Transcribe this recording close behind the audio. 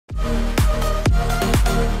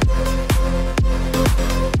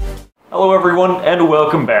Hello everyone, and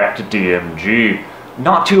welcome back to DMG.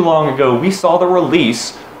 Not too long ago, we saw the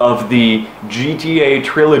release of the GTA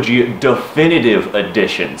Trilogy Definitive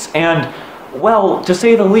Editions, and, well, to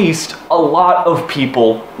say the least, a lot of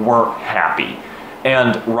people weren't happy.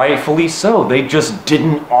 And rightfully so, they just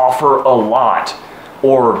didn't offer a lot,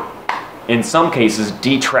 or, in some cases,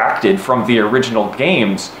 detracted from the original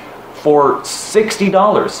games for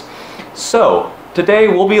 $60. So, today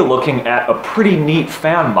we'll be looking at a pretty neat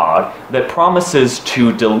fan mod that promises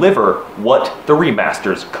to deliver what the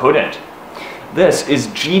remasters couldn't. This is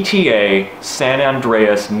GTA San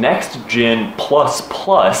Andreas Next Gen Plus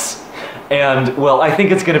Plus, and well, I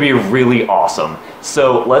think it's going to be really awesome.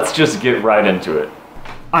 So let's just get right into it.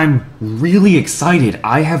 I'm really excited.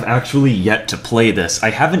 I have actually yet to play this. I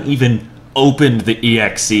haven't even opened the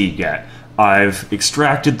EXE yet. I've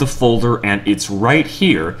extracted the folder and it's right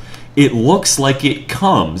here. It looks like it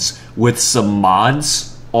comes with some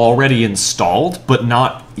mods already installed, but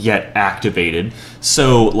not yet activated.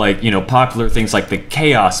 So, like, you know, popular things like the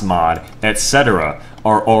Chaos mod, etc.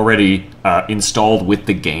 are already installed with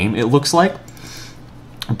the game, it looks like.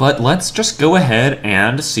 But let's just go ahead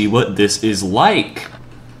and see what this is like.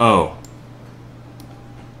 Oh.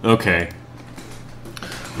 Okay.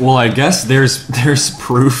 Well, I guess there's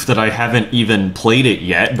proof that I haven't even played it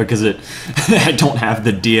yet, because I don't have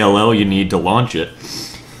the DLL you need to launch it.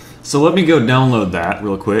 So let me go download that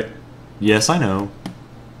real quick. Yes, I know.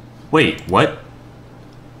 Wait, what?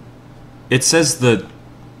 It says the...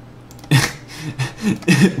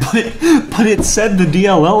 but it said the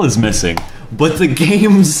DLL is missing. But the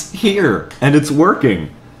game's here, and it's working.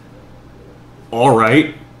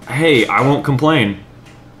 Alright. Hey, I won't complain.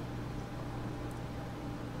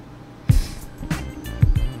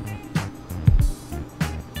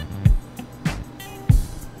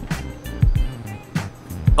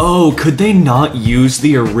 Oh, could they not use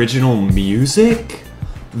the original music?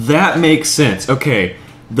 That makes sense. Okay,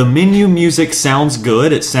 the menu music sounds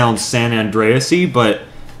good. It sounds San Andreas-y, but,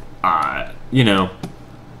 you know.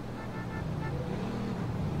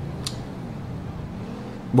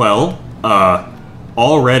 Well,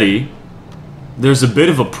 already, there's a bit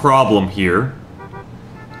of a problem here.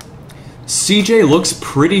 CJ looks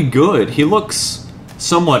pretty good. He looks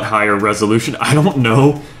somewhat higher resolution. I don't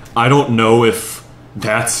know if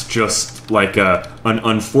that's just like an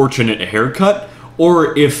unfortunate haircut,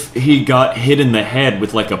 or if he got hit in the head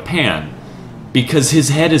with like a pan, because his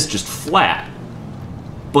head is just flat.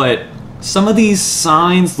 But some of these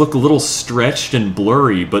signs look a little stretched and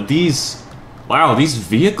blurry, but wow, these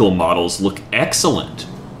vehicle models look excellent.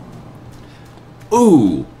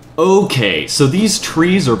 Ooh, okay, so these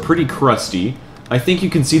trees are pretty crusty. I think you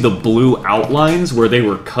can see the blue outlines where they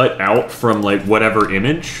were cut out from like whatever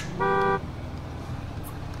image.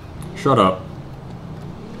 Shut up.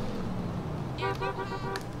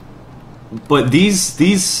 But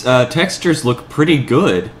these textures look pretty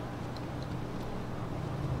good.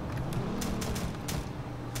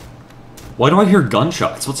 Why do I hear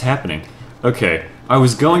gunshots? What's happening? Okay, I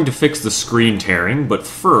was going to fix the screen tearing, but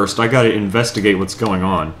first I gotta investigate what's going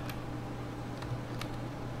on.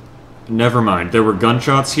 Never mind, there were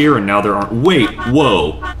gunshots here and now there aren't. Wait,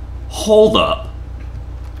 whoa. Hold up.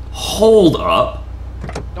 Hold up.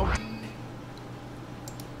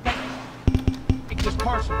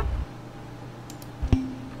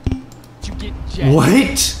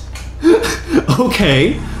 What?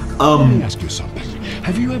 Okay. Let me ask you something.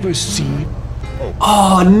 Have you ever seen...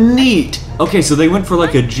 Oh, neat! Okay, so they went for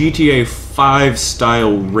like a GTA 5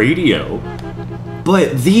 style radio.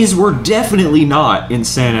 But these were definitely not in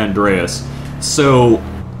San Andreas. So,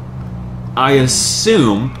 I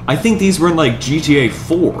think these were in like GTA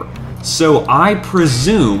 4. So I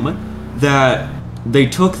presume that they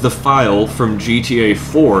took the file from GTA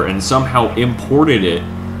 4 and somehow imported it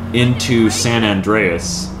into San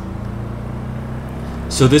Andreas.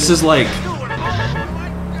 So this is like...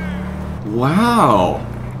 Wow!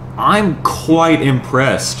 I'm quite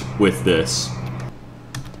impressed with this.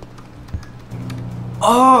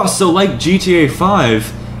 Oh, so like GTA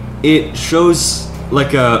 5, it shows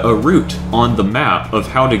like a route on the map of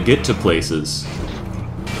how to get to places.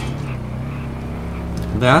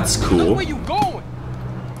 That's cool. Where you going?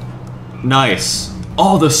 Nice.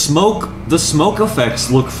 Oh, the smoke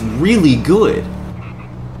effects look really good.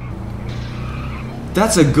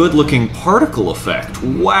 That's a good looking particle effect.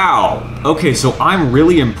 Wow. Okay, so I'm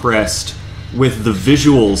really impressed with the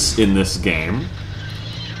visuals in this game.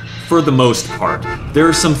 For the most part. There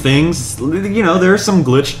are some things, you know, there are some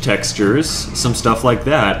glitched textures, some stuff like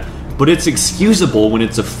that, but it's excusable when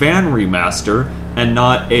it's a fan remaster and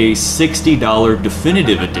not a $60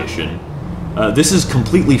 definitive edition. This is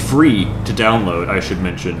completely free to download, I should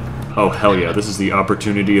mention. Oh, hell yeah, this is the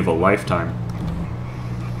opportunity of a lifetime.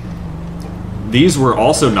 These were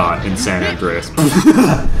also not in San Andreas.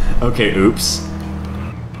 Okay, oops.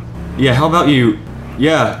 Yeah, how about you?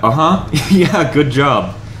 Yeah, yeah, good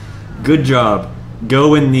job. Good job.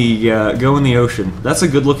 Go in the ocean. That's a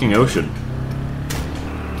good-looking ocean.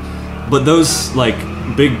 But those, like,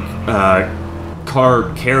 big,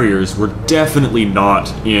 car carriers were definitely not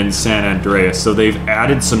in San Andreas, so they've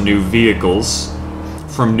added some new vehicles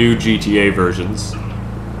from new GTA versions.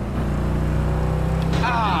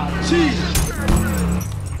 Ah, jeez.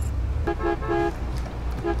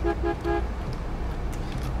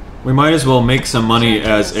 We might as well make some money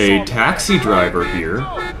as a taxi driver here.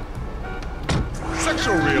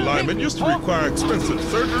 Sexual realignment used to require expensive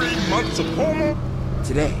surgery, months of hormone.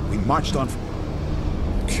 Today, we marched on.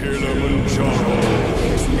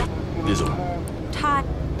 Todd.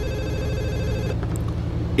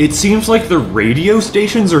 It seems like the radio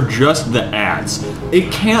stations are just the ads.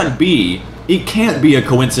 It can't be a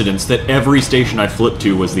coincidence that every station I flipped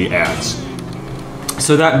to was the ads.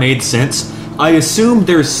 So that made sense. I assume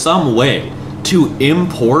there's some way to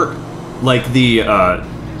import, like, the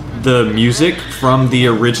music from the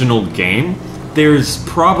original game. There's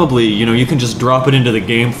probably, you know, you can just drop it into the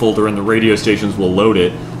game folder and the radio stations will load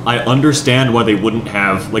it. I understand why they wouldn't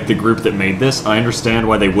have, like, the group that made this, I understand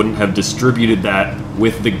why they wouldn't have distributed that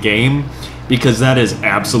with the game, because that is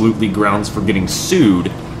absolutely grounds for getting sued,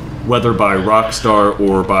 whether by Rockstar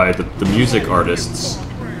or by the music artists.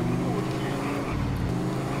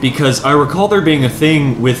 Because I recall there being a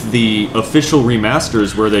thing with the official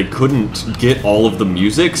remasters where they couldn't get all of the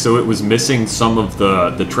music, so it was missing some of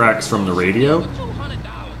the tracks from the radio.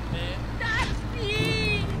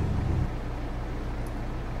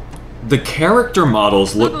 The character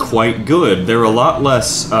models look quite good. They're a lot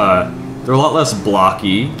less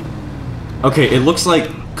blocky. Okay, it looks like,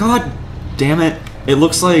 god damn it, it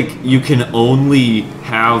looks like you can only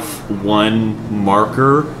have one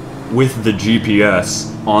marker with the GPS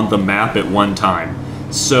on the map at one time.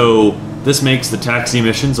 So this makes the taxi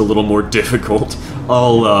missions a little more difficult.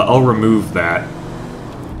 I'll remove that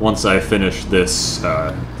once I finish this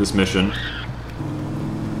this mission.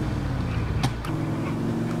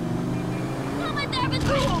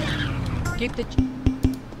 Keep the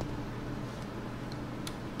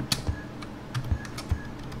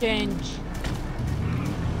change.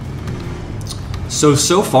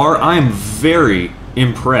 So far, I'm very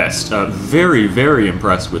impressed. Very, very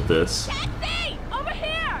impressed with this. Taxi! Over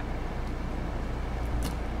here!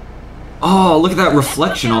 Oh, look at that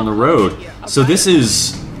reflection on the road. So this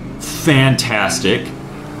is fantastic.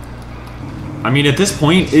 I mean, at this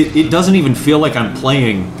point, it doesn't even feel like I'm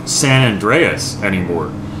playing San Andreas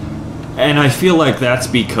anymore. And I feel like that's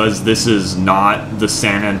because this is not the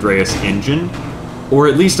San Andreas engine. Or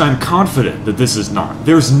at least I'm confident that this is not.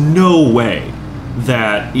 There's no way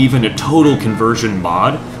that even a total conversion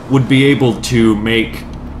mod would be able to make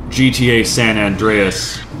GTA San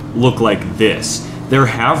Andreas look like this. There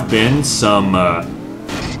have been some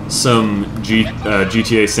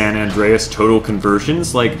GTA San Andreas total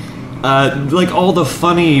conversions, like all the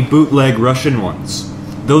funny bootleg Russian ones.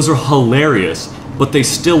 Those are hilarious, but they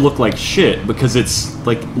still look like shit because it's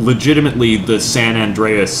like legitimately the San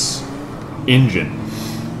Andreas engine.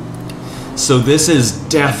 So this is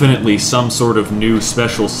definitely some sort of new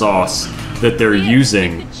special sauce that they're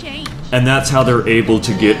using, and that's how they're able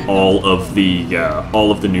to get all of the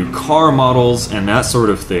new car models and that sort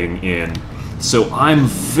of thing in. So I'm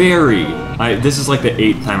this is like the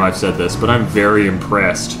 8th time I've said this, but I'm very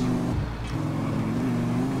impressed.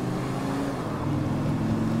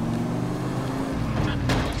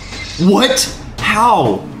 What?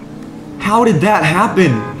 How? How did that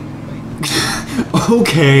happen?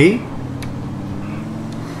 Okay.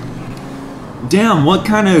 Damn, what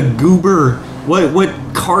kind of goober,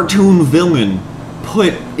 what cartoon villain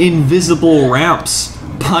put invisible ramps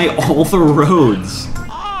by all the roads?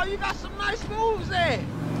 Oh, you got some nice moves there.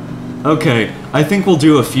 Okay, I think we'll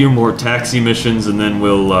do a few more taxi missions and then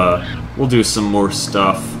we'll do some more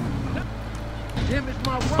stuff.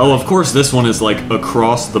 Oh, of course this one is like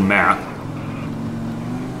across the map.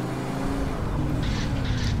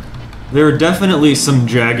 There are definitely some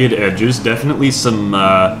jagged edges, definitely some,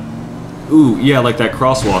 ooh, yeah, like that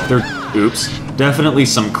crosswalk. Definitely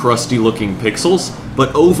some crusty looking pixels,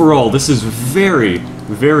 but overall this is very,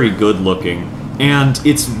 very good looking, and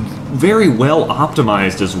it's very well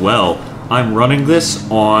optimized as well. I'm running this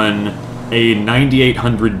on a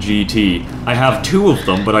 9800 GT. I have 2 of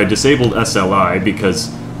them, but I disabled SLI because,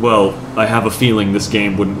 well, I have a feeling this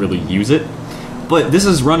game wouldn't really use it. but this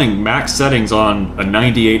is running max settings on a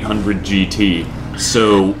 9800 GT,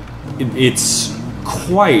 so it's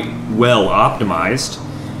quite well optimized,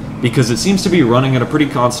 because it seems to be running at a pretty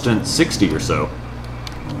constant 60 or so.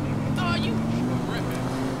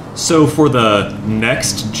 So for the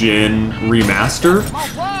next gen remaster,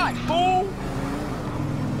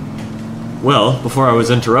 well, before I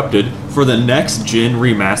was interrupted, for the next gen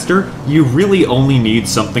remaster, you really only need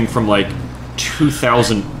something from like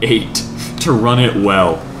 2008 to run it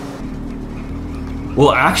well.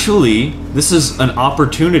 Well, actually, this is an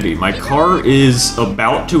opportunity. My car is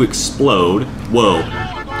about to explode. Whoa.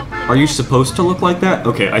 Are you supposed to look like that?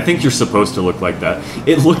 Okay, I think you're supposed to look like that.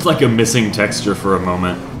 It looked like a missing texture for a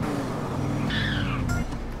moment.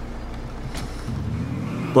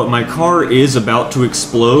 But my car is about to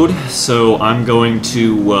explode, so I'm going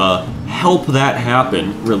to help that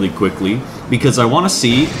happen really quickly, because I want to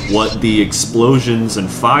see what the explosions and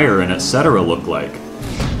fire and etc. look like.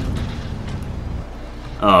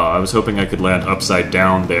 Oh, I was hoping I could land upside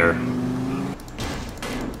down there.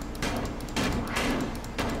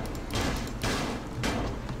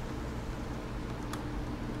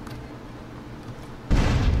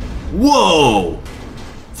 Whoa!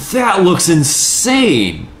 That looks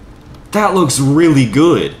insane! That looks really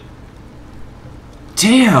good.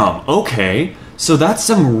 Damn, okay. So that's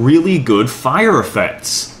some really good fire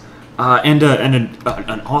effects. And an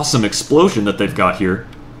awesome explosion that they've got here.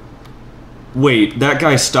 Wait, that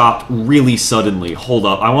guy stopped really suddenly. Hold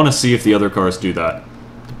up, I want to see if the other cars do that.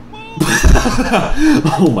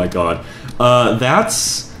 Oh my god.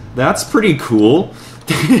 That's pretty cool.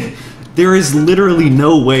 There is literally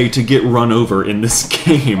no way to get run over in this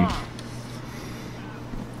game.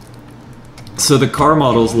 So the car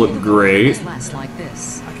models look great. Like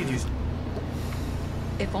this. I could use.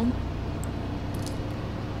 If only.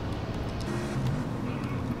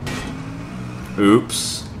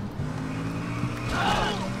 Oops.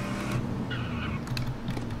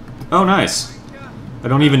 Oh, nice. I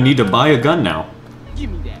don't even need to buy a gun now.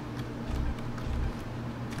 Give me that.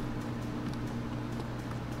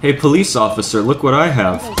 Hey, police officer, look what I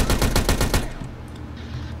have.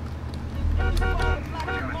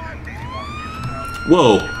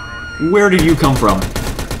 Whoa, where did you come from?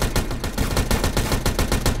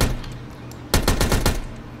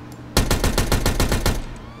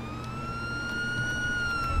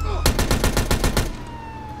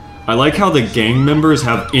 I like how the gang members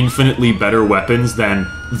have infinitely better weapons than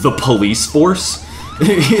the police force.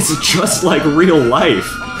 It's just like real life.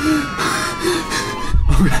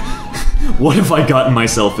 What have I gotten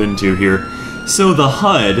myself into here? So the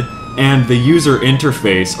HUD and the user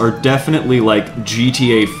interface are definitely like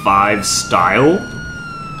GTA 5 style,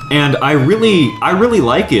 and I really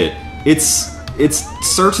like it. It's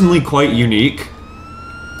certainly quite unique.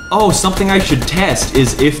 Oh, something I should test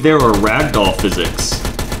is if there are ragdoll physics.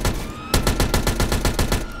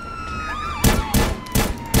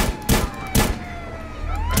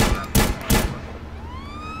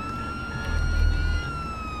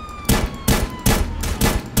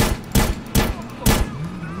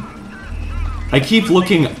 I keep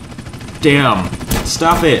looking... Damn.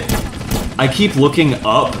 Stop it. I keep looking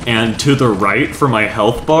up and to the right for my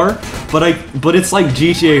health bar, but it's like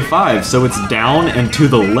GTA 5, so it's down and to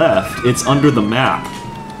the left. It's under the map.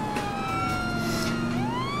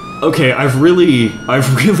 Okay, I've really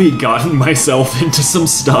gotten myself into some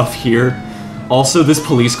stuff here. Also, this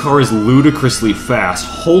police car is ludicrously fast.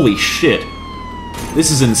 Holy shit.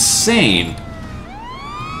 This is insane.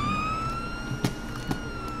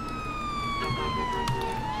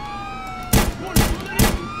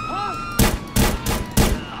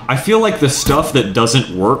 I feel like the stuff that doesn't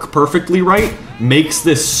work perfectly right makes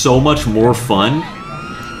this so much more fun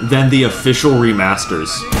than the official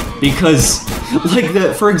remasters. Because,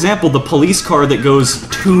 like, for example, the police car that goes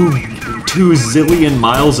 2 zillion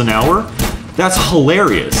miles an hour, that's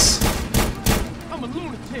hilarious. I'm a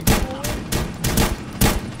lunatic.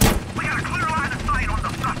 We got a clear line of sight on the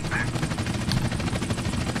suspect.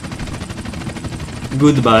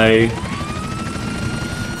 Goodbye.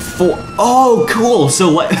 Oh, cool!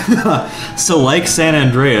 So like, so like San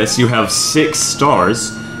Andreas, you have 6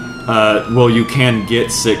 stars. Well, you can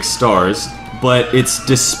get 6 stars, but it's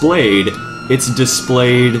displayed. It's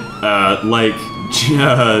displayed like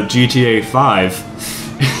GTA 5.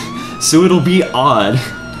 So it'll be odd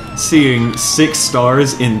seeing 6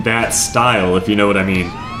 stars in that style, if you know what I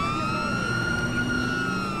mean.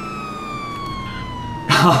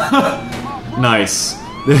 Nice.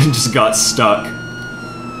 They just got stuck.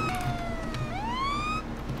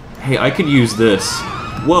 Hey, I could use this.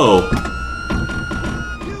 Whoa.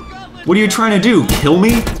 What are you trying to do? Kill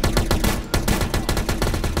me?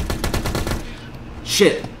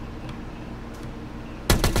 Shit.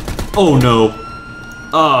 Oh no.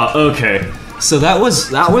 Okay. So that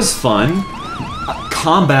was fun.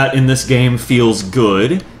 Combat in this game feels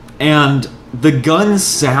good, and the gun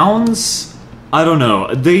sounds, I don't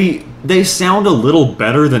know, they sound a little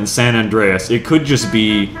better than San Andreas. It could just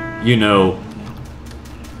be, you know,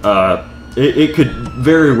 it could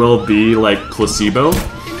very well be like placebo,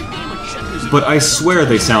 but I swear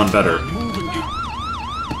they sound better.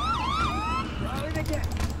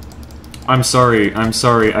 I'm sorry,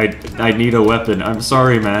 I need a weapon. I'm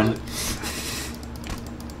sorry, man.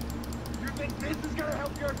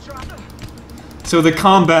 So the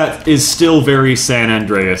combat is still very San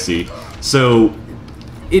Andreas-y. So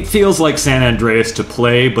it feels like San Andreas to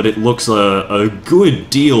play, but it looks a good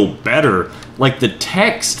deal better. Like the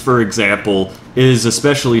text, for example, is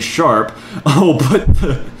especially sharp. Oh, but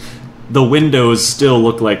the windows still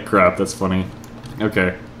look like crap. That's funny.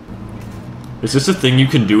 Okay. Is this a thing you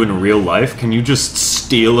can do in real life? Can you just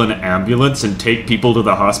steal an ambulance and take people to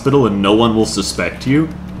the hospital and no one will suspect you?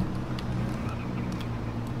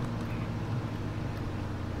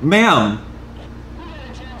 Ma'am!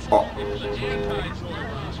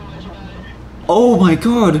 Oh my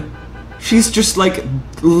god! She's just like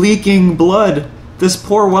leaking blood! This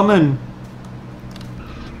poor woman!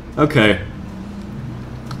 Okay.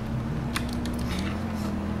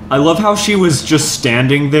 I love how she was just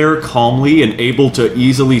standing there calmly and able to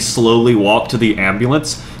easily slowly walk to the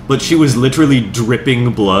ambulance, but she was literally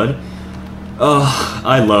dripping blood. Ugh,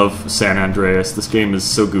 I love San Andreas. This game is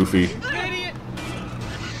so goofy.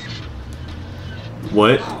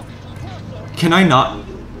 What? Can I not?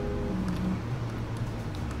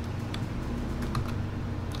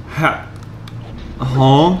 Huh?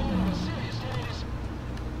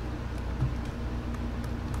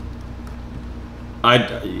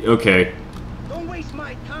 Okay. Don't waste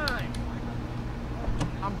my time.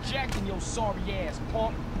 I'm jacking your sorry ass,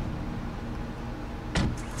 punk.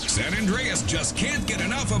 San Andreas just can't get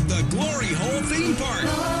enough of the glory hole theme park.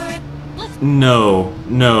 No,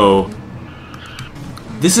 no.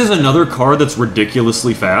 This is another car that's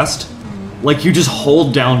ridiculously fast. Like, you just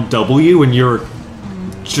hold down W and you're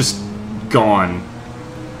just gone.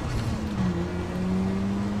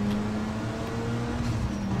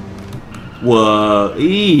 Whoa,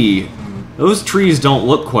 those trees don't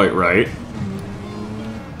look quite right.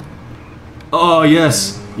 Oh,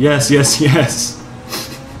 yes. Yes, yes, yes.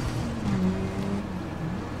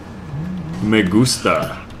 Me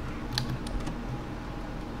gusta.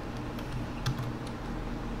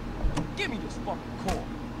 Give me this fucking core.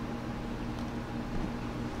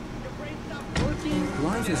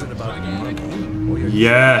 Life isn't about money or your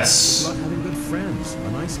Yes. It's about having good friends,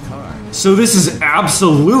 a nice car. So this is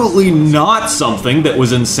absolutely not something that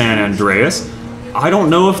was in San Andreas. I don't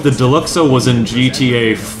know if the Deluxo was in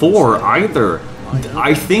GTA 4 either.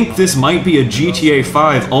 I think this might be a GTA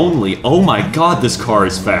 5 only. Oh my god, this car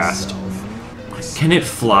is fast. Can it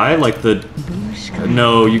fly like the...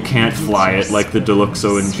 No, you can't fly it like the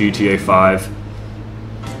Deluxo in GTA 5.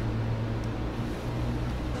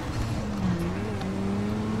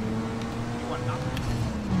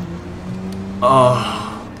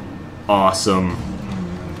 Oh, awesome.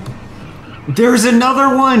 There's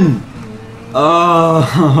another one!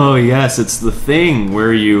 Oh, yes, it's the thing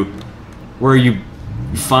where you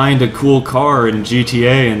find a cool car in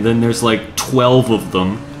GTA and then there's like 12 of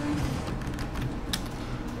them.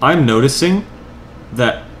 I'm noticing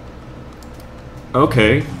that...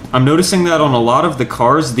 Okay. I'm noticing that on a lot of the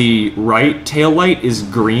cars, the right taillight is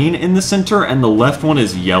green in the center and the left one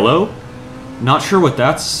is yellow. Not sure what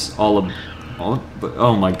that's all about. But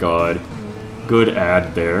oh my god. Good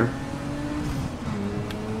ad there.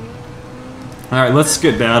 Alright, let's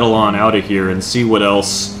skedaddle on out of here and see what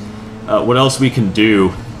else we can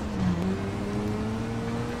do.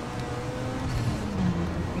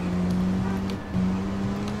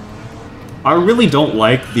 I really don't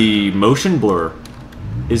like the motion blur.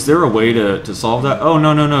 Is there a way to solve that? Oh,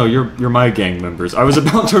 no, no, no, you're my gang members. I was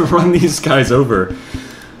about to run these guys over.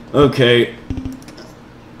 Okay.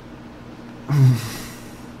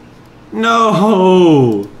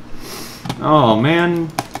 No! Oh, man.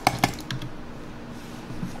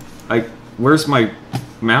 Where's my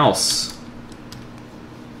mouse?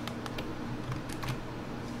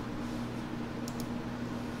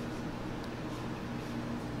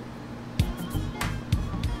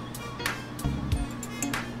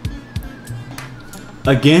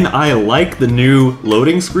 Again, I like the new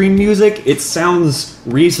loading screen music. It sounds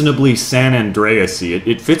reasonably San Andreas-y.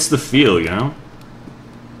 It fits the feel, you know?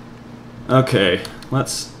 Okay,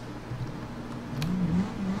 let's...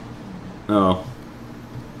 Oh.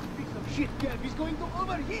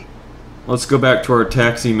 Let's go back to our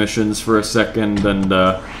taxi missions for a second and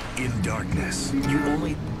In darkness, you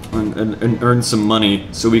only... and earn some money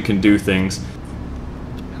so we can do things.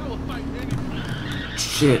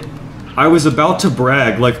 Shit. I was about to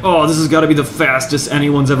brag, like, oh, this has got to be the fastest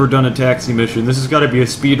anyone's ever done a taxi mission. This has got to be a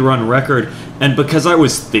speedrun record. And because I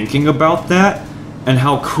was thinking about that, and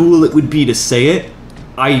how cool it would be to say it,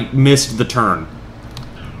 I missed the turn.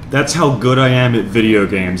 That's how good I am at video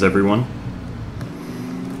games, everyone.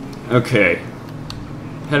 Okay.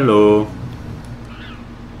 Hello.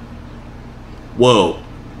 Whoa.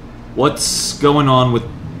 What's going on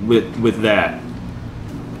with that?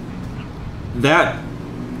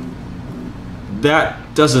 That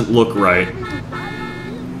doesn't look right.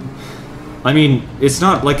 I mean, it's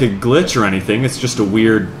not like a glitch or anything, it's just a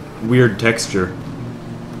weird texture.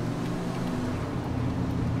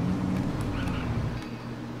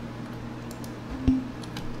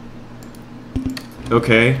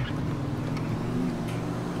 Okay.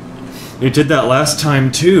 It did that last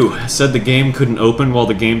time too. Said the game couldn't open while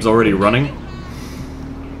the game's already running.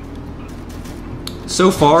 So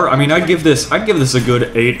far, I mean, I'd give this a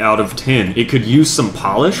good 8 out of 10. It could use some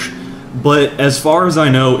polish, but as far as I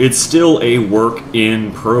know, it's still a work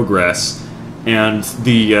in progress, and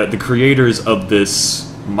the creators of this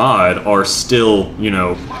mod are still, you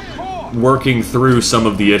know, working through some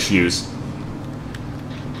of the issues.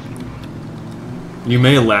 You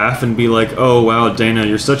may laugh and be like, oh wow, Dana,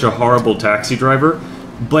 you're such a horrible taxi driver,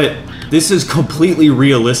 but this is completely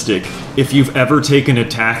realistic if you've ever taken a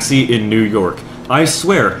taxi in New York. I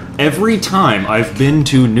swear, every time I've been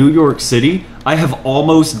to New York City, I have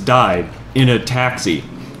almost died in a taxi.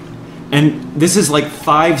 And this is like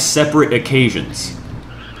 5 separate occasions.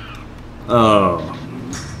 Oh,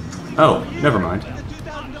 never mind.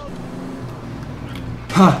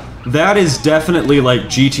 Huh, that is definitely like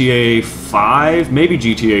GTA 5, maybe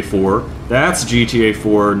GTA 4. That's GTA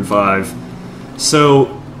 4 and 5.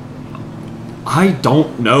 So, I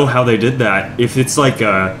don't know how they did that. If it's like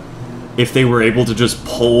if they were able to just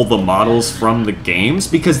pull the models from the games,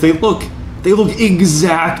 because they look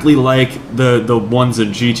exactly like the ones in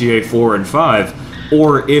GTA 4 and 5,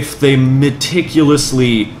 or if they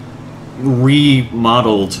meticulously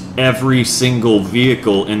remodeled every single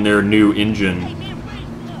vehicle in their new engine.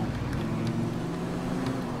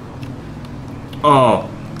 Oh,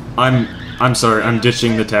 I'm sorry, I'm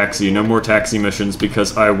ditching the taxi. No more taxi missions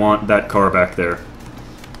because I want that car back there.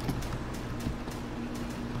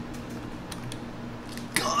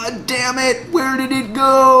 God damn it! Where did it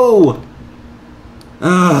go?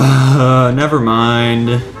 Never mind.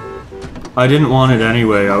 I didn't want it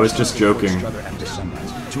anyway, I was just joking.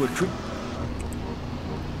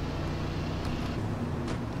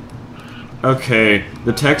 Okay,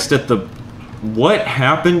 the text at the... What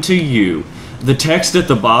happened to you? The text at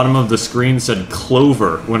the bottom of the screen said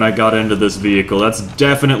Clover when I got into this vehicle. That's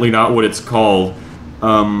definitely not what it's called.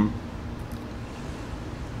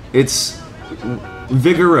 It's...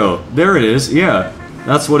 Vigoro. There it is, yeah.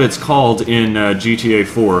 That's what it's called in GTA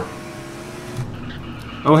 4.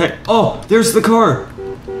 Oh, hey. Oh, there's the car!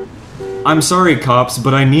 I'm sorry, cops,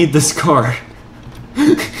 but I need this car. Give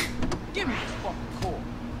me this fucking car.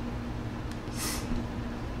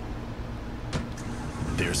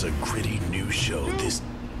 There's a gritty new show this...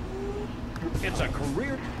 It's a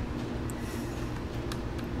career.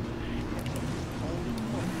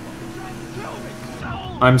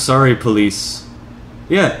 I'm sorry, police.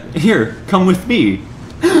 Yeah, here, come with me.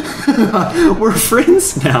 We're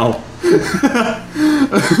friends now.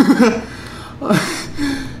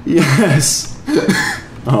 Yes.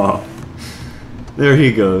 Oh, there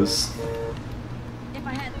he goes.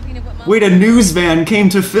 Wait, a news van came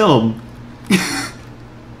to film.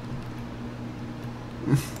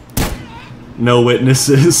 No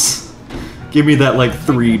witnesses. Give me that like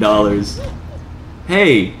 $3.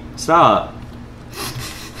 Hey, stop.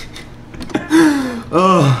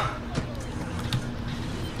 Oh.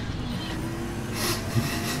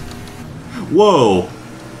 Whoa.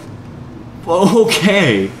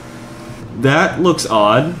 Okay. That looks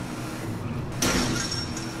odd.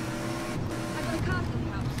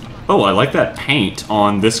 Oh, I like that paint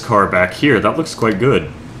on this car back here. That looks quite good.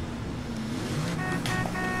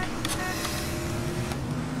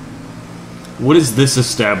 What is this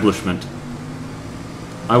establishment?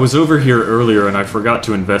 I was over here earlier and I forgot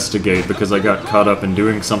to investigate because I got caught up in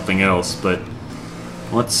doing something else, but...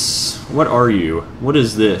 What are you? What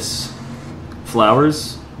is this?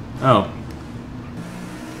 Flowers? Oh.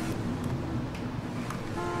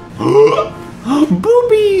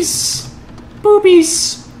 Boobies!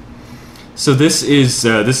 Boobies! So this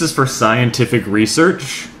is for scientific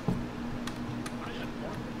research.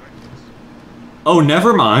 Oh,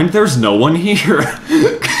 never mind. There's no one here.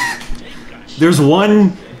 There's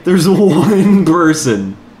one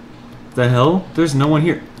person. The hell? There's no one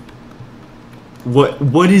here.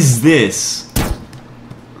 What is this?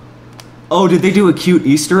 Oh, did they do a cute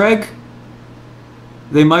Easter egg?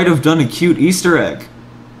 They might have done a cute Easter egg.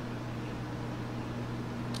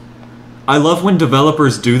 I love when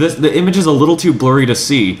developers do this. The image is a little too blurry to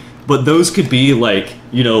see, but those could be like,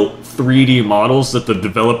 you know, 3D models that the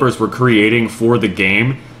developers were creating for the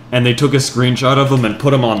game, and they took a screenshot of them and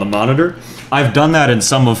put them on the monitor. I've done that in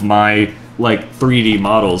some of my, like, 3D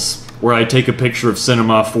models, where I take a picture of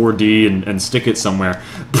Cinema 4D and stick it somewhere.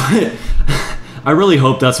 But I really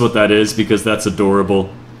hope that's what that is, because that's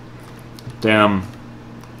adorable. Damn.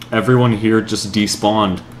 Everyone here just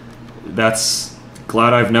despawned. That's...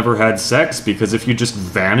 glad I've never had sex, because if you just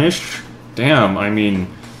vanish... Damn, I mean...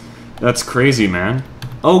 That's crazy, man.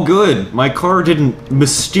 Oh, good. My car didn't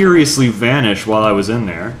mysteriously vanish while I was in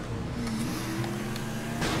there.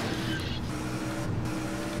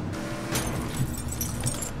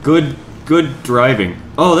 Good driving.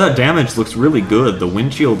 Oh, that damage looks really good. The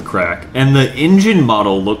windshield crack. And the engine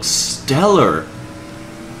model looks stellar.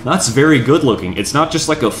 That's very good looking. It's not just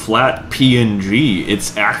like a flat PNG.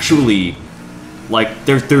 It's actually... like,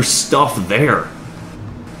 there's stuff there.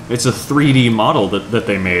 It's a 3D model that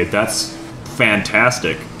they made. That's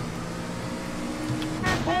fantastic.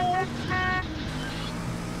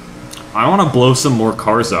 I want to blow some more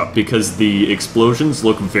cars up because the explosions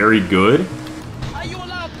look very good. Are you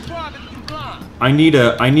allowed to drive if you blind? I need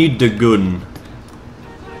the gun.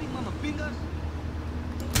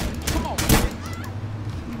 Come on,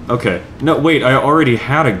 Okay. No, wait, I already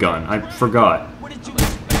had a gun. I forgot. what did you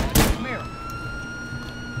expect? Come here.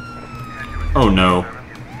 Oh no.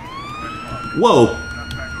 Whoa!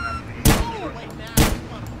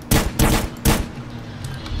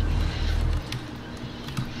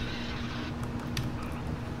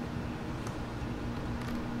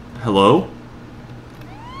 Hello?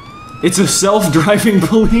 It's a self-driving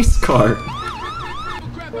police car!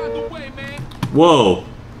 Grab out the way, man. Whoa.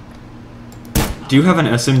 Do you have an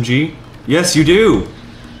SMG? Yes, you do!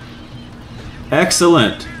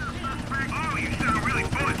 Excellent!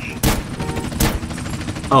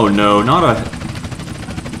 Oh no, not a...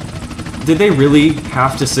 Did they really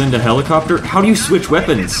have to send a helicopter? How do you switch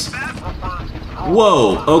weapons?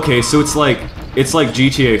 Whoa, okay, so it's like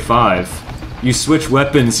GTA 5. You switch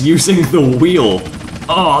weapons using the wheel.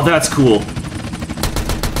 Oh, that's cool.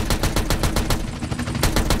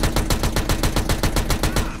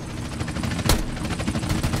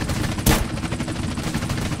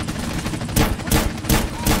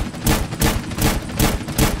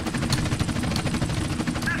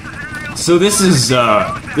 So this is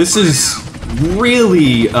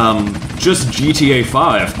really just GTA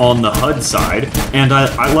 5 on the HUD side, and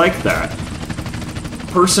I like that.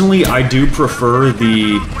 Personally, I do prefer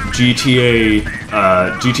the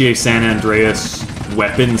GTA San Andreas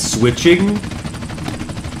weapon switching.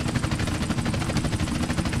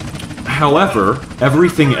 However,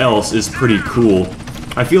 everything else is pretty cool.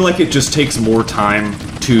 I feel like it just takes more time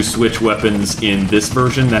to switch weapons in this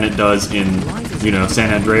version than it does in, you know,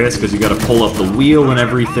 San Andreas, because you gotta pull up the wheel and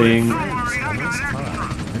everything.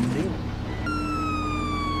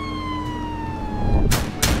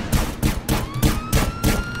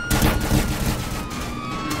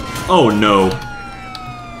 Oh no.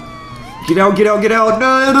 Get out, get out, get out!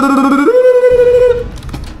 No!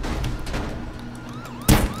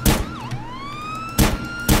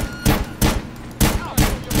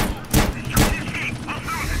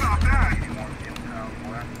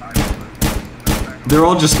 They're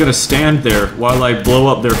all just gonna stand there while I blow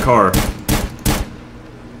up their car.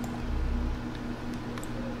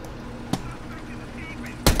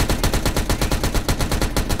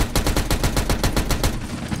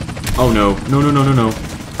 Oh no. No, no, no, no, no.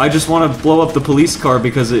 I just want to blow up the police car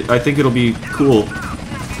because I think it'll be cool.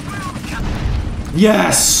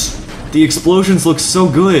 Yes! The explosions look so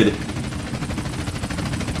good.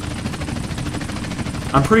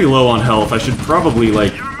 I'm pretty low on health. I should probably,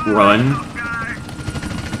 like, run.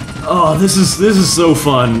 Oh, this is so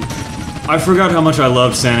fun. I forgot how much I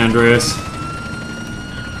love San Andreas.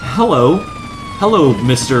 Hello. Hello,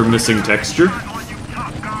 Mr. Missing Texture.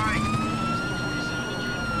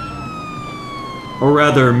 Or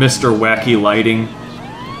rather, Mr. Wacky Lighting.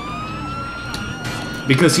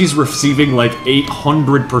 Because he's receiving like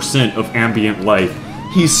 800% of ambient light.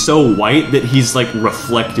 He's so white that he's like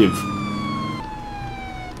reflective.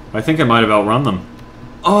 I think I might have outrun them.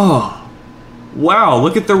 Oh! Wow,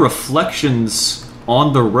 look at the reflections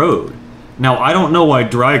on the road. Now, I don't know why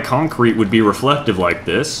dry concrete would be reflective like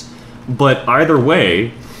this, but either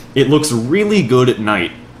way, it looks really good at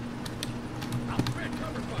night.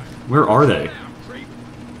 Where are they?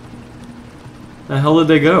 The hell did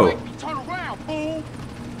they go? Turn around, fool!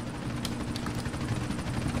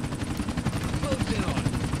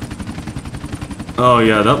 Oh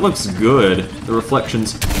yeah, that looks good. The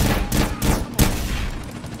reflections.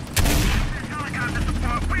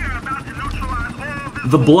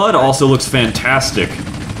 The blood also looks fantastic.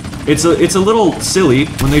 It's a little silly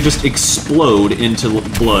when they just explode into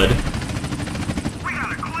blood.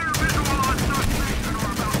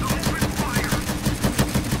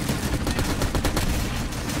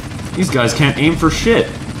 These guys can't aim for shit.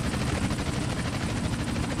 Hey,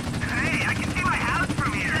 I can see my house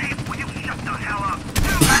from here. Hey, will you shut the hell up?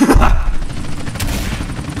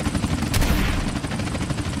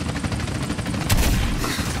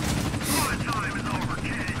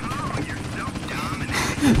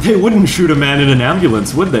 They wouldn't shoot a man in an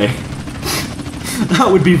ambulance, would they? That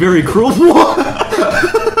would be very cruel.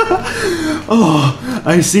 Oh,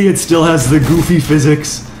 I see it still has the goofy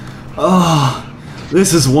physics. Oh,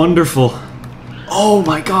 this is wonderful. Oh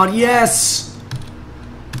my god, yes!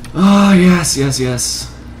 Oh, yes, yes, yes.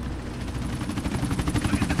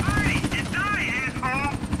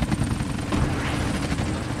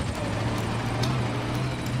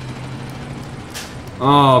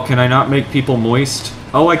 Oh, can I not make people moist?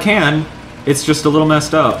 Oh, I can. It's just a little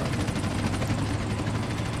messed up.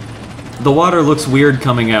 The water looks weird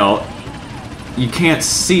coming out. You can't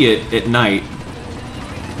see it at night,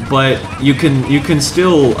 but you can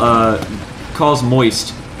still cause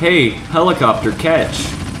moist. Hey, helicopter, catch!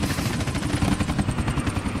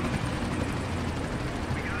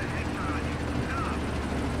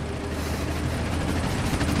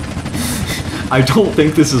 I don't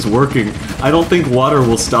think this is working. I don't think water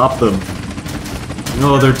will stop them.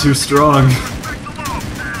 No, they're too strong.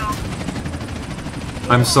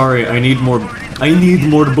 I'm sorry, I need more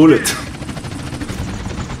bullet.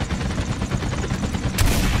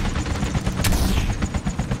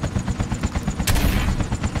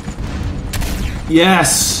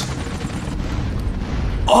 Yes!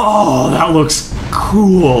 Oh, that looks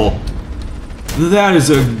cool. That is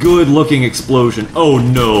a good looking explosion. Oh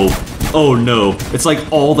no. Oh no. It's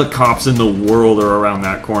like all the cops in the world are around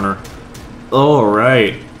that corner.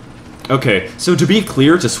 Alright. Okay, so to be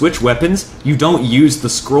clear, to switch weapons, you don't use the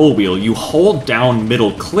scroll wheel. You hold down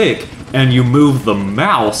middle click, and you move the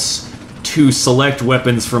mouse to select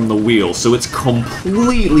weapons from the wheel. So it's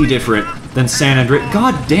completely different than San Andreas.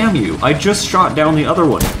 God damn you, I just shot down the other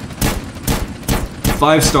one.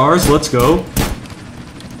 5 stars, let's go.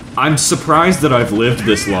 I'm surprised that I've lived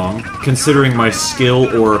this long, considering my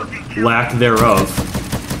skill or lack thereof.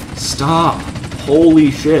 Stop.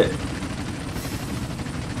 Holy shit.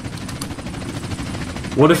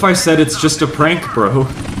 What if I said it's just a prank, bro?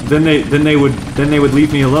 Then they would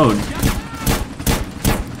leave me alone.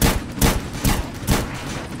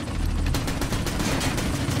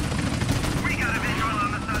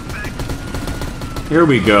 Here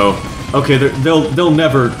we go. Okay, they'll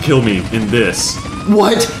never kill me in this.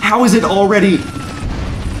 What? How is it already?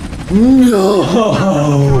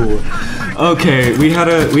 No. Okay, we had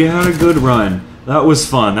a good run. That was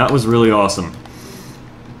fun. That was really awesome.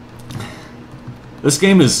 This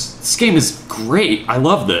game is great. I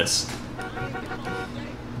love this.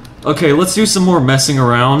 Okay, let's do some more messing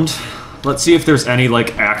around. Let's see if there's any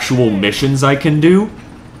like actual missions I can do.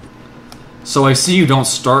 So I see you don't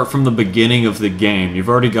start from the beginning of the game. You've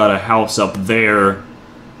already got a house up there,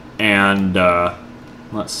 and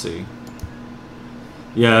let's see.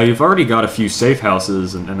 Yeah, you've already got a few safe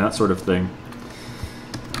houses and that sort of thing.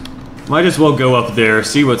 Might as well go up there,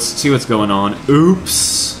 see what's going on.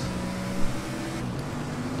 Oops.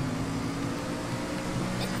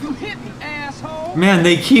 Man,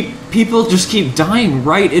 people just keep dying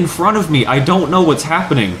right in front of me. I don't know what's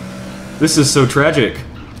happening. This is so tragic.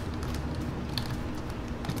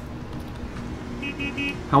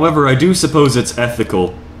 However, I do suppose it's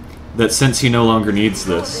ethical that since he no longer needs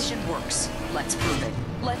this. Works. Let's prove it.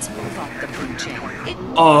 Let's move up the food chain.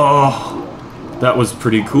 Oh, that was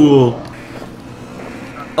pretty cool.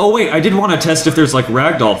 Oh wait, I did want to test if there's like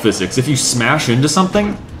ragdoll physics. If you smash into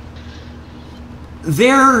something,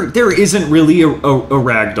 there isn't really a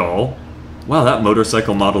ragdoll. Wow, that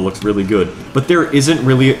motorcycle model looks really good. But there isn't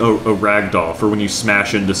really a ragdoll for when you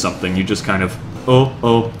smash into something. You just kind of,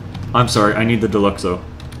 oh, I'm sorry, I need the Deluxo.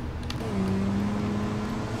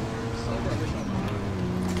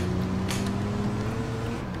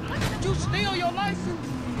 Did you steal your license?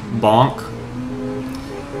 Bonk.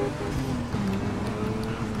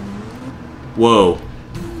 Whoa.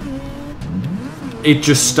 it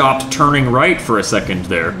just stopped turning right for a second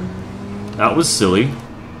there. That was silly.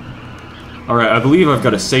 Alright, I believe I've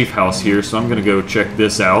got a safe house here, so I'm gonna go check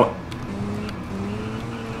this out.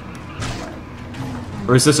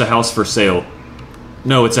 Or is this a house for sale?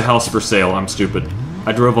 No, it's a house for sale. I'm stupid.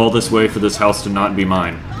 I drove all this way for this house to not be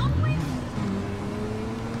mine.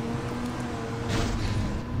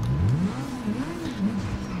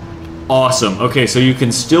 Awesome. Okay, so you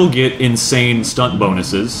can still get insane stunt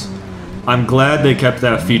bonuses. I'm glad they kept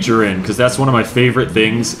that feature in, because that's one of my favorite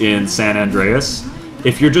things in San Andreas.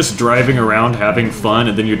 If you're just driving around having fun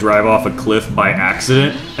and then you drive off a cliff by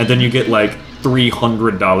accident, and then you get like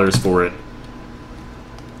 $300 for it.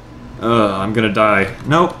 I'm gonna die.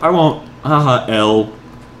 Nope, I won't. Haha, L.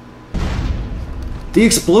 The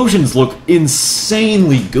explosions look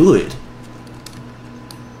insanely good.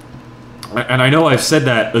 And I know I've said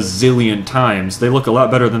that a zillion times. They look a lot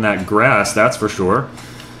better than that grass, that's for sure.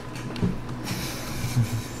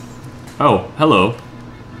 Oh, hello.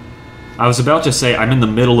 I was about to say I'm in the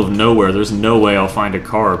middle of nowhere. There's no way I'll find a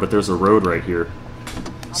car, but there's a road right here.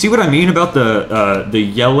 See what I mean about the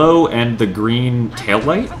yellow and the green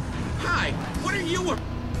taillight? Hi, what are you?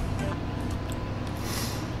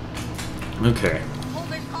 Okay.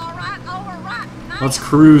 Let's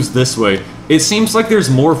cruise this way. It seems like there's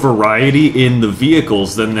more variety in the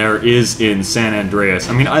vehicles than there is in San Andreas.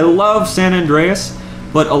 I mean, I love San Andreas,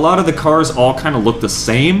 but a lot of the cars all kind of look the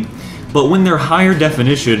same. But when they're higher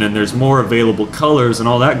definition and there's more available colors and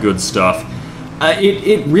all that good stuff,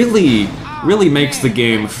 it really makes the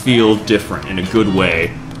game feel different in a good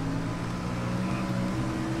way.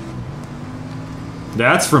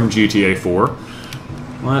 That's from GTA 4.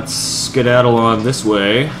 Let's skedaddle on this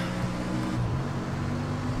way.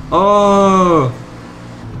 Oh!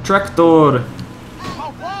 Tractor!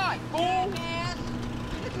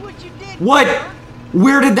 What?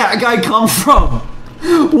 Where did that guy come from?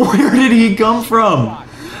 Where did he come from?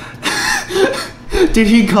 Did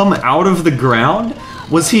he come out of the ground?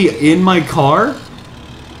 Was he in my car?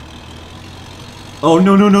 Oh,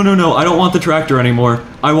 no, no, no, no, no. I don't want the tractor anymore.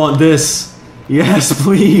 I want this. Yes,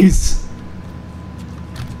 please.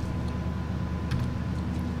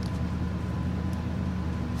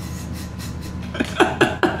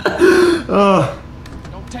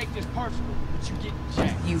 Don't take this personal, but you get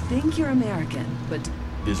jacked. You think you're American, but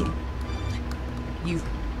you.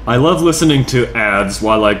 I love listening to ads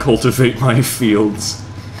while I cultivate my fields.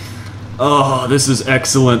 Oh, this is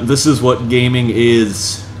excellent. This is what gaming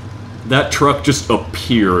is. That truck just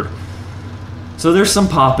appeared. So there's some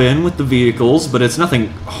pop-in with the vehicles, but it's nothing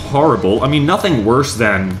horrible. I mean, nothing worse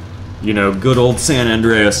than, you know, good old San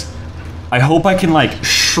Andreas. I hope I can, like,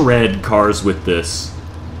 shred cars with this.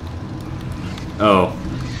 Oh.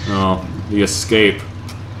 Oh, the escape.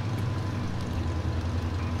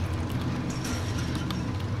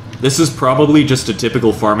 This is probably just a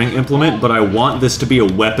typical farming implement, but I want this to be a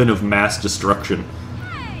weapon of mass destruction.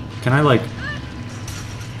 Can I, like...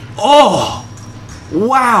 Oh!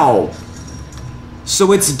 Wow!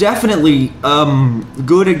 So it's definitely,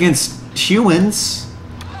 good against humans.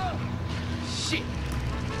 Shit.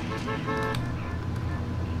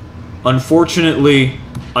 Unfortunately,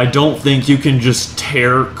 I don't think you can just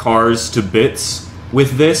tear cars to bits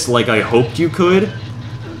with this like I hoped you could.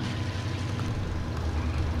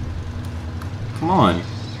 Come on.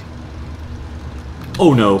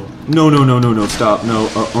 Oh no. No, no, no, no, no, stop.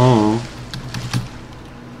 No,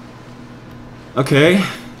 Okay.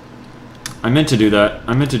 I meant to do that.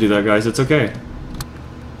 I meant to do that, guys. It's okay.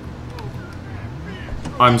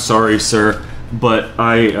 I'm sorry, sir, but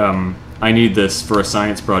I need this for a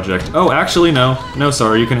science project. Oh, actually, no. No,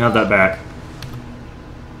 sorry, you can have that back.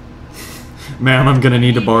 Ma'am, I'm gonna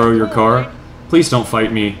need to borrow your car. Please don't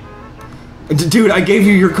fight me. Dude, I gave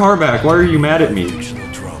you your car back. Why are you mad at me?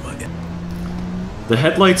 The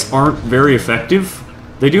headlights aren't very effective.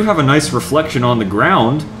 They do have a nice reflection on the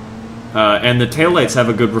ground, and the taillights have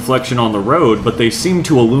a good reflection on the road, but they seem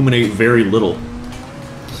to illuminate very little.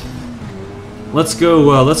 Let's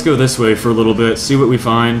go this way for a little bit, see what we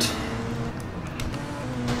find.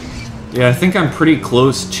 Yeah, I think I'm pretty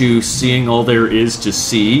close to seeing all there is to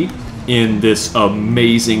see in this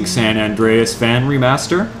amazing San Andreas fan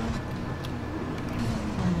remaster.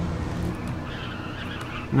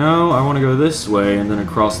 No, I want to go this way and then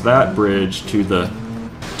across that bridge to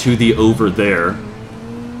the over there.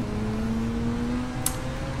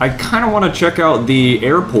 I kind of want to check out the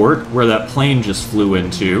airport where that plane just flew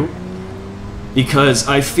into, because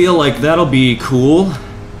I feel like that'll be cool.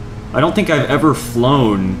 I don't think I've ever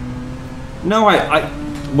flown... No,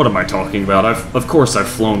 what am I talking about? Of course I've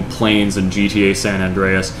flown planes in GTA San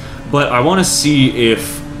Andreas, but I want to see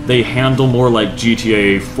if they handle more like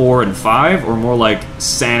GTA 4 and 5 or more like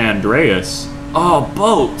San Andreas. Oh,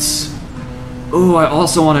 boats! Ooh, I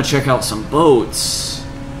also want to check out some boats.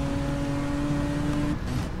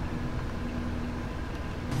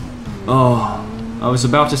 Oh, I was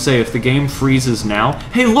about to say, if the game freezes now...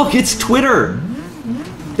 Hey, look, it's Twitter!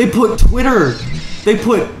 They put Twitter! They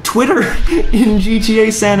put Twitter in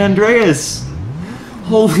GTA San Andreas!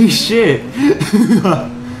 Holy shit!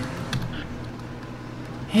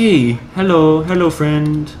 Hey, hello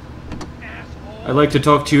friend. I'd like to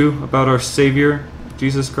talk to you about our Savior,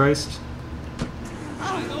 Jesus Christ.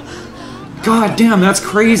 God damn, that's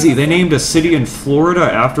crazy! They named a city in Florida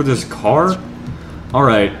after this car?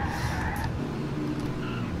 Alright.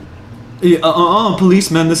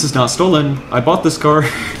 Policeman, this is not stolen. I bought this car.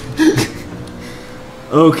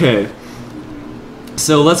 Okay.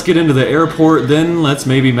 So let's get into the airport, then let's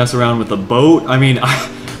maybe mess around with the boat. I mean,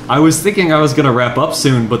 I was thinking I was gonna wrap up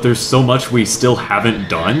soon, but there's so much we still haven't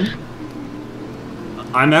done.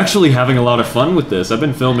 I'm actually having a lot of fun with this. I've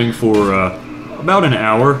been filming for about an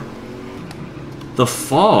hour. The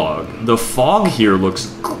fog here looks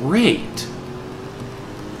great.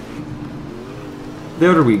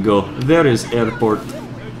 There we go. There is airport.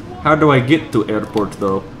 How do I get to airport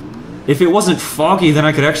though? If it wasn't foggy, then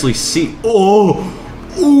I could actually see. Oh!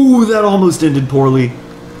 Ooh, that almost ended poorly.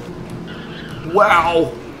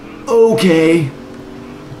 Wow. Okay.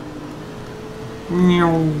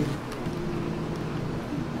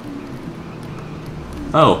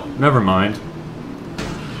 Oh, never mind.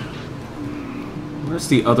 Where's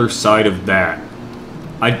the other side of that?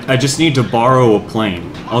 I just need to borrow a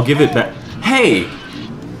plane. I'll give it back. Hey!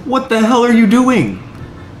 What the hell are you doing?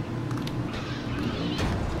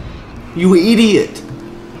 You idiot!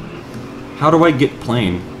 How do I get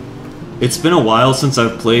plane? It's been a while since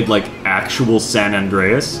I've played, like, actual San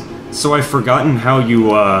Andreas, so I've forgotten how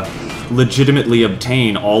you, legitimately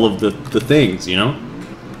obtain all of the things, you know?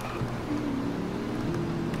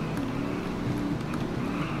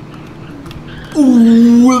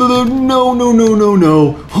 Ooh,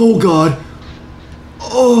 no. Oh, God.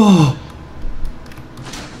 Oh.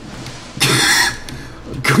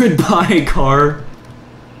 Goodbye, car.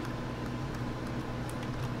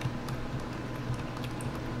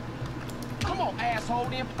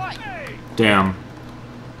 Damn.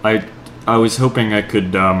 I was hoping I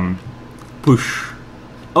could, push.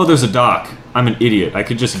 Oh, there's a dock. I'm an idiot. I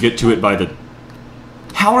could just get to it by the...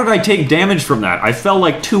 How did I take damage from that? I fell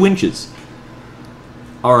like 2 inches.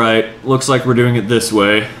 Alright, looks like we're doing it this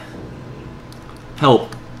way.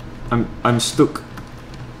 Help. I'm stuck.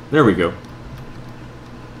 There we go.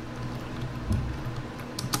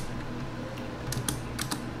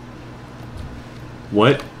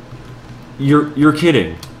 What? You're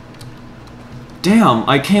kidding. Damn,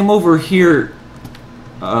 I came over here...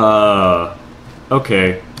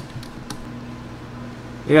 Okay.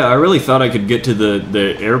 Yeah, I really thought I could get to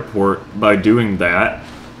the airport by doing that.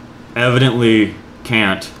 Evidently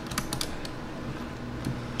can't.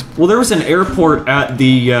 Well, there was an airport at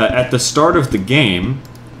the start of the game.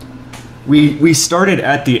 We started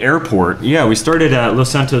at the airport. Yeah, we started at Los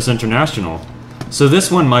Santos International. So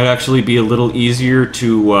this one might actually be a little easier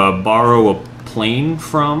to borrow a plane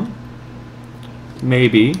from.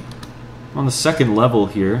 Maybe. On the second level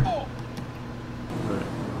here.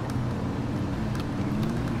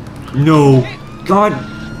 No! God!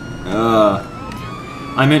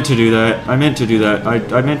 I meant to do that. I meant to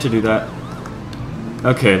do that.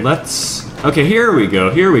 Okay, let's... Okay, here we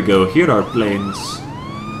go. Here are planes.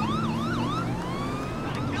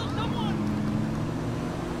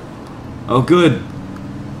 Oh, good.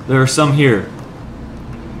 There are some here.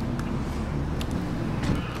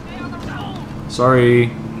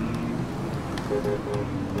 Sorry.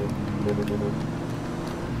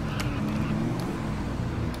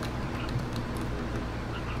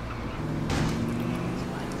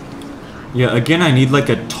 Yeah, again, I need like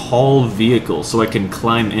a tall vehicle so I can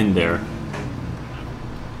climb in there.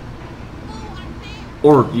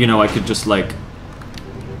 Or, you know, I could just like...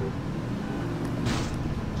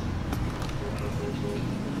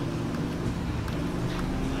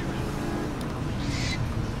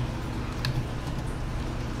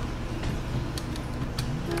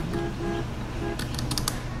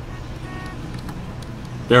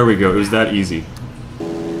 There we go, it was that easy.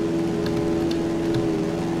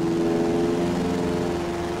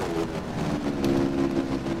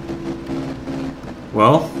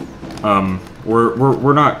 Well,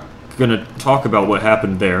 we're not gonna talk about what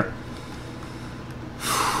happened there.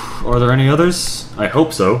 Are there any others? I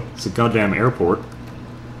hope so. It's a goddamn airport.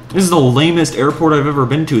 This is the lamest airport I've ever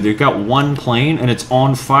been to. They've got one plane and it's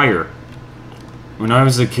on fire. When I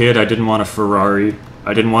was a kid, I didn't want a Ferrari.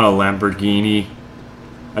 I didn't want a Lamborghini.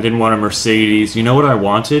 I didn't want a Mercedes. You know what I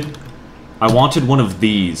wanted? I wanted one of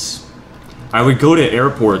these. I would go to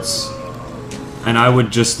airports, and I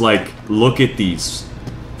would just, like, look at these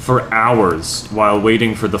for hours while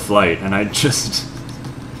waiting for the flight, and I'd just...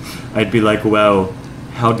 I'd be like, wow,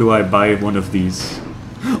 how do I buy one of these?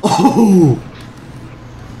 Oh!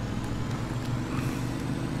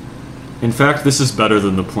 In fact, this is better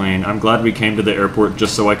than the plane. I'm glad we came to the airport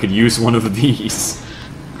just so I could use one of these.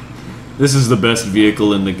 This is the best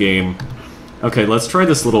vehicle in the game. Okay, let's try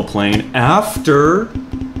this little plane after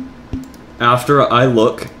I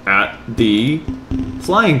look at the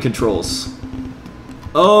flying controls.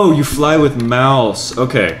 Oh, you fly with mouse.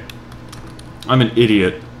 Okay. I'm an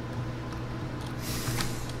idiot.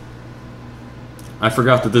 I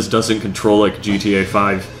forgot that this doesn't control like GTA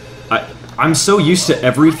 5. I'm so used to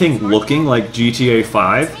everything looking like GTA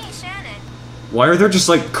 5. Why are there just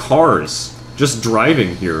like cars just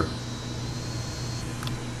driving here?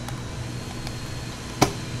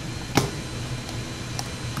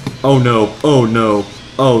 Oh no, oh no,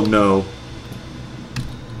 oh no.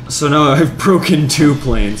 So now I've broken 2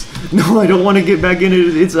 planes. No, I don't want to get back in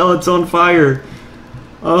it. It's on fire.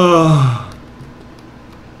 Oh.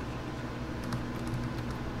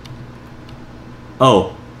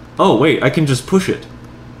 Oh. Oh, wait, I can just push it.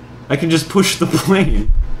 I can just push the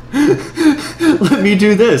plane. Let me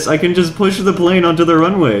do this. I can just push the plane onto the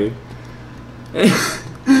runway.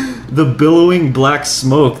 The billowing black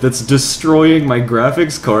smoke that's destroying my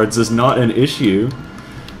graphics cards is not an issue.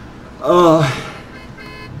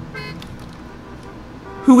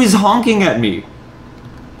 Who is honking at me?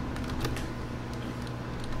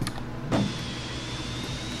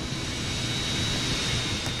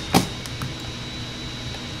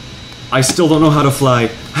 I still don't know how to fly.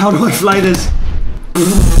 How do I fly this?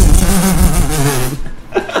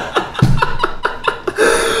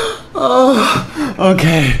 Oh,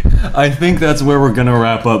 okay. I think that's where we're gonna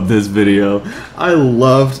wrap up this video. I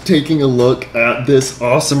loved taking a look at this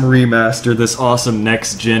awesome remaster, this awesome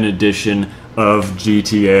next-gen edition of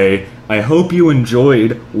GTA. I hope you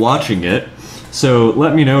enjoyed watching it. So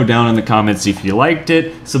let me know down in the comments if you liked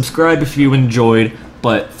it, subscribe if you enjoyed,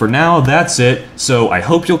 but for now, that's it. So I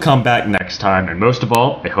hope you'll come back next time, and most of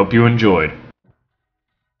all, I hope you enjoyed.